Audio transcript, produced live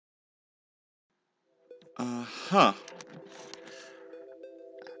Huh.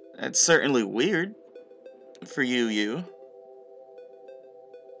 That's certainly weird for you.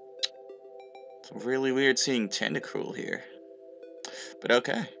 It's really weird seeing Tentacruel here. But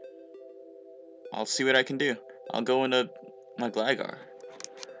okay. I'll see what I can do. I'll go into my Gligar.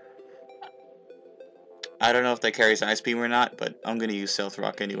 I don't know if that carries Ice Beam or not, but I'm gonna use Stealth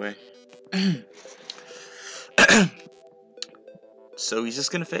Rock anyway. So he's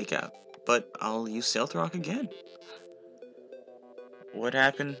just gonna Fake Out. But I'll use Stealth Rock again. What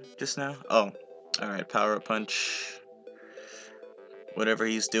happened just now? Oh, alright, Power Up Punch. Whatever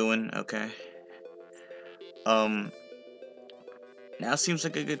he's doing, okay. Now seems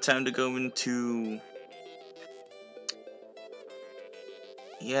like a good time to go into...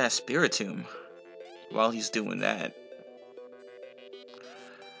 yeah, Spiritomb. While he's doing that.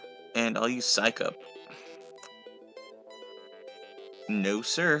 And I'll use Psych Up. No,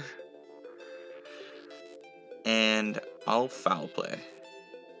 sir. And I'll Foul Play.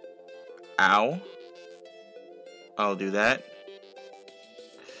 Ow. I'll do that.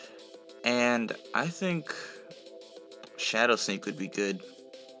 And I think Shadow Sneak would be good.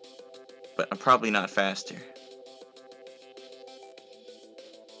 But I'm probably not faster.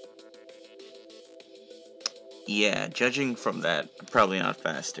 Yeah, judging from that, I'm probably not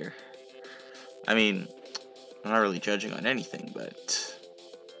faster. I mean, I'm not really judging on anything, but...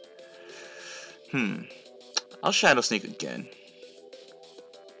 I'll Shadow Sneak again.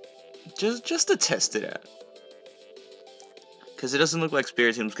 Just to test it out. Because it doesn't look like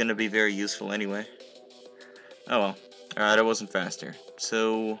Spiritomb's gonna be very useful anyway. Oh well. Alright, I wasn't faster.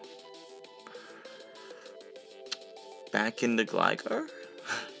 So... back into Gligar?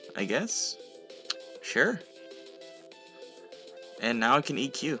 I guess? Sure. And now I can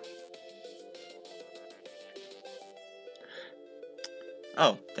EQ.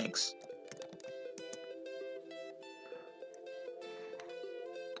 Oh, thanks.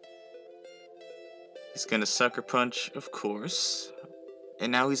 He's gonna Sucker Punch, of course.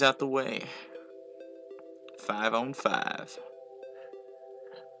 And now he's out the way. 5 on 5.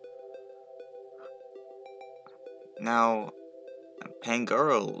 Now,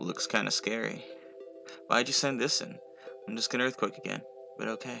 Pangoro looks kind of scary. Why'd you send this in? I'm just gonna Earthquake again, but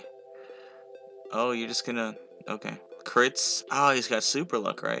okay. Oh, you're just gonna... okay. Crits? Oh, he's got Super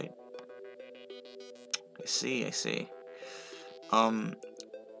Luck, right? I see.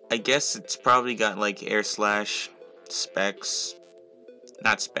 I guess it's probably got, like, Air Slash, Specs...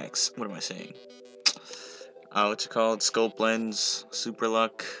 not Specs, what am I saying? What's it called? Scope Lens, Super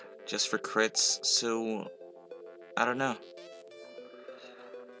Luck, just for crits, so... I don't know.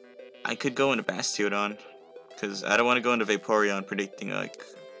 I could go into Bastiodon, because I don't want to go into Vaporeon predicting, like,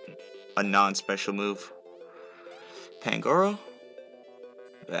 a non-special move. Pangoro?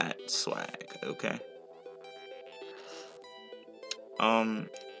 That swag, okay.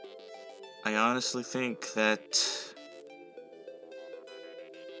 I honestly think that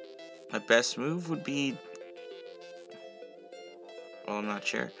my best move would be... well, I'm not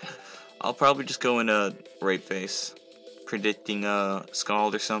sure. I'll probably just go into Rape Face, predicting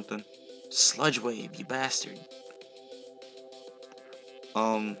Scald or something. Sludge Wave, you bastard.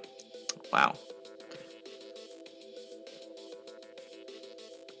 Wow.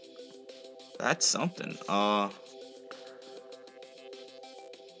 That's something.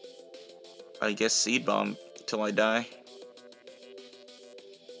 I guess Seed Bomb till I die.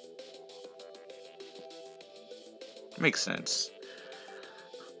 Makes sense.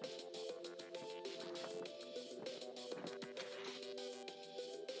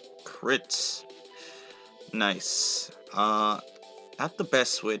 Crits. Nice. Not the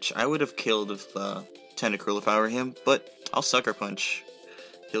best switch. I would have killed with Tentacruel if I were him, but I'll Sucker Punch.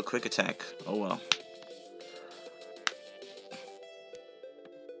 He'll Quick Attack. Oh well.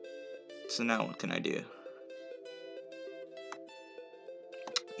 So now what can I do?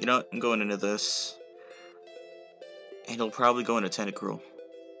 You know what? I'm going into this. And he'll probably go into Tentacruel.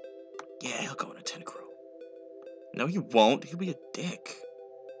 Yeah, he'll go into Tentacruel. No, he won't. He'll be a dick.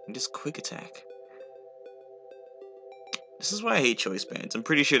 And just Quick Attack. This is why I hate choice bands. I'm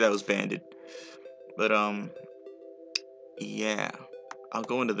pretty sure that was banded. But, yeah. I'll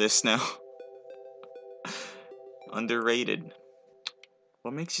go into this now. Underrated.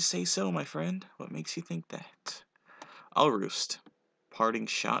 What makes you say so, my friend? What makes you think that? I'll Roost. Parting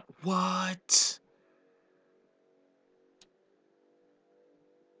Shot. What?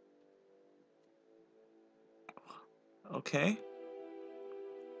 Okay.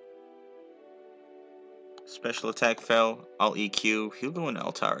 Special attack fell. I'll EQ. He'll go into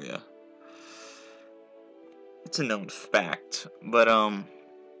Altaria. It's a known fact. But,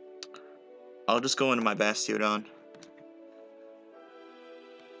 I'll just go into my Bastiodon.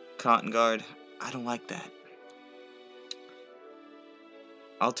 Cotton Guard. I don't like that.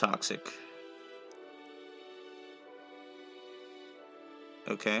 I'll Toxic.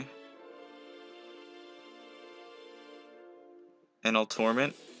 Okay. And I'll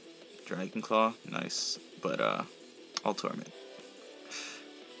Torment. Dragon Claw. Nice. But, I'll Torment.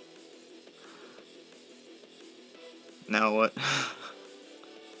 Now what?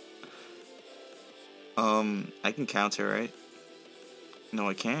 I can counter, right? No,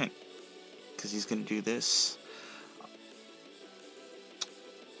 I can't. Because he's gonna do this.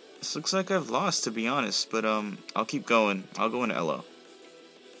 This looks like I've lost, to be honest, but, I'll keep going. I'll go into Elo.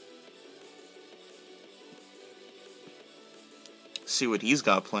 See what he's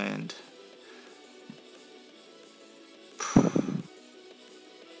got planned.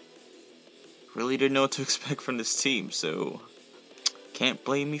 Really didn't know what to expect from this team, so can't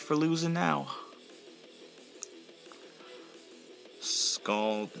blame me for losing now.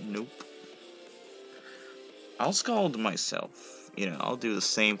 Scald, nope. I'll Scald myself. You know, I'll do the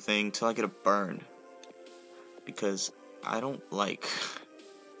same thing till I get a burn. Because I don't like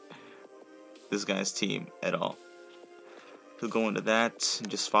this guy's team at all. He'll go into that and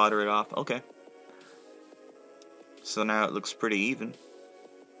just fodder it off. Okay. So now it looks pretty even.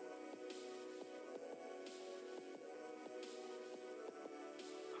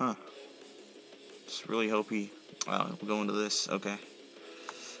 Huh. Just really hope he... Wow, we'll go into this. Okay.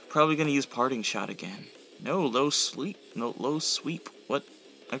 Probably gonna use Parting Shot again. No, low sweep. No, low sweep. What?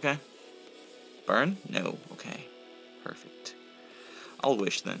 Okay. Burn? No. Okay. Perfect. I'll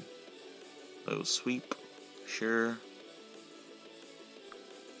Wish then. Low sweep. Sure.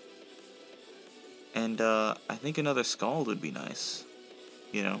 And, I think another Scald would be nice.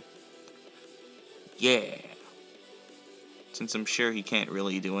 You know? Yeah! Since I'm sure he can't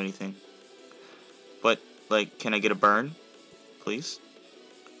really do anything. But, like, can I get a burn? Please?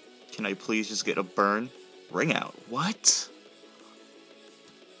 Can I please just get a burn? Ring Out. What?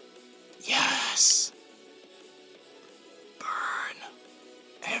 Yes! Burn.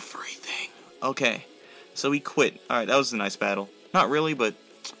 Everything. Okay. So he quit. Alright, that was a nice battle. Not really, but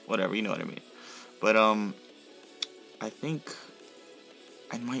whatever, you know what I mean. But, I think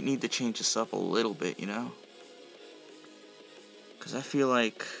I might need to change this up a little bit, you know? Because I feel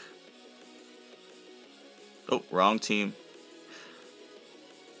like... Oh, wrong team.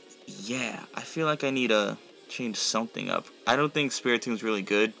 Yeah, I feel like I need to change something up. I don't think Spiritom's really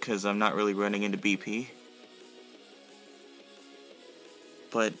good, because I'm not really running into BP.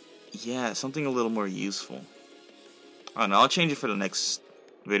 But, yeah, something a little more useful. I don't know, I'll change it for the next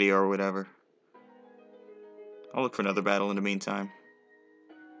video or whatever. I'll look for another battle in the meantime.